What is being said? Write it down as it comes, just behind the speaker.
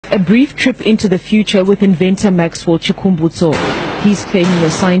A brief trip into the future with inventor Maxwell Chikumbutso. He's claiming a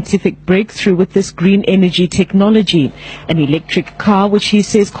scientific breakthrough with this green energy technology, an electric car which he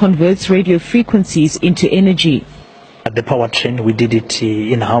says converts radio frequencies into energy. At the powertrain, we did it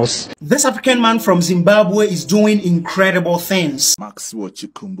in-house. This African man from Zimbabwe is doing incredible things. Maxwell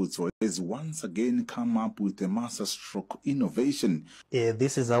Chikumbutso has once again come up with a masterstroke innovation.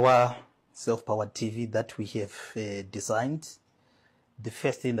 This is our self-powered TV that we have designed. The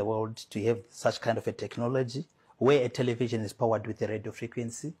first in the world to have such kind of a technology where a television is powered with a radio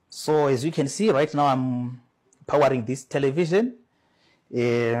frequency. So as you can see right now, I'm powering this television.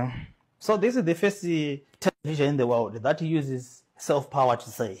 So this is the first television in the world that uses self-power to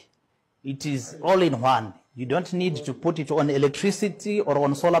say. It is all in one. You don't need to put it on electricity or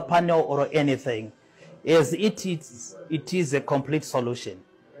on solar panel or anything. As it is a complete solution.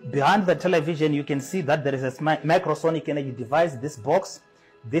 Behind the television, you can see that there is a microsonic energy device, this box.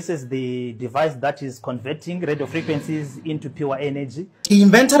 This is the device that is converting radio frequencies into pure energy. He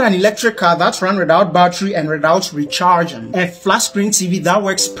invented an electric car that ran without battery and without recharging, a flat screen TV that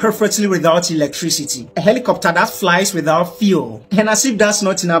works perfectly without electricity, a helicopter that flies without fuel. And as if that's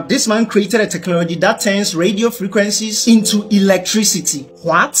not enough, this man created a technology that turns radio frequencies into electricity.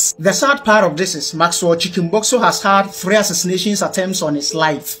 What? The sad part of this is Maxwell Chikumbutso has had 3 assassination attempts on his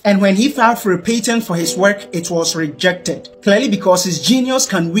life. And when he filed for a patent for his work, it was rejected. Clearly because his genius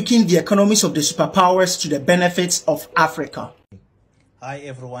can weaken the economies of the superpowers to the benefits of Africa. Hi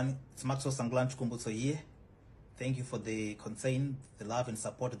everyone, it's Maxwell Chikumbutso here. Thank you for the concern, the love and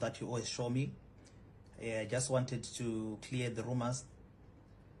support that you always show me. I just wanted to clear the rumors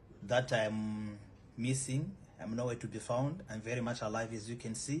that I'm missing. I'm nowhere to be found. I'm very much alive, as you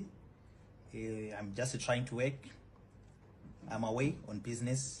can see. I'm just trying to work. I'm away on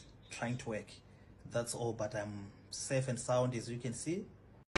business, trying to work. That's all, but I'm safe and sound, as you can see.